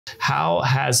How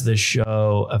has the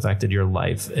show affected your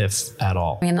life, if at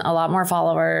all? I mean, a lot more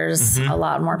followers, a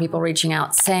lot more people reaching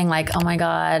out saying like, oh my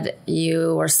God,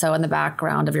 you were so in the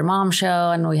background of your mom's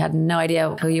show and we had no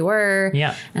idea who you were.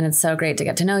 Yeah. And it's so great to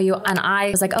get to know you. And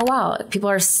I was like, oh wow,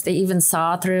 they even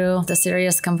saw through the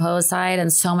serious composed side,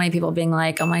 and so many people being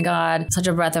like, oh my God, such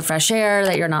a breath of fresh air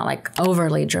that you're not like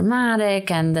overly dramatic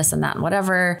and this and that and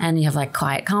whatever. And you have like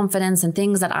quiet confidence and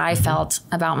things that I felt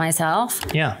about myself.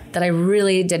 Yeah. That I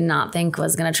really did not think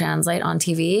was going to translate on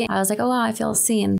TV. I was like, oh wow, I feel seen.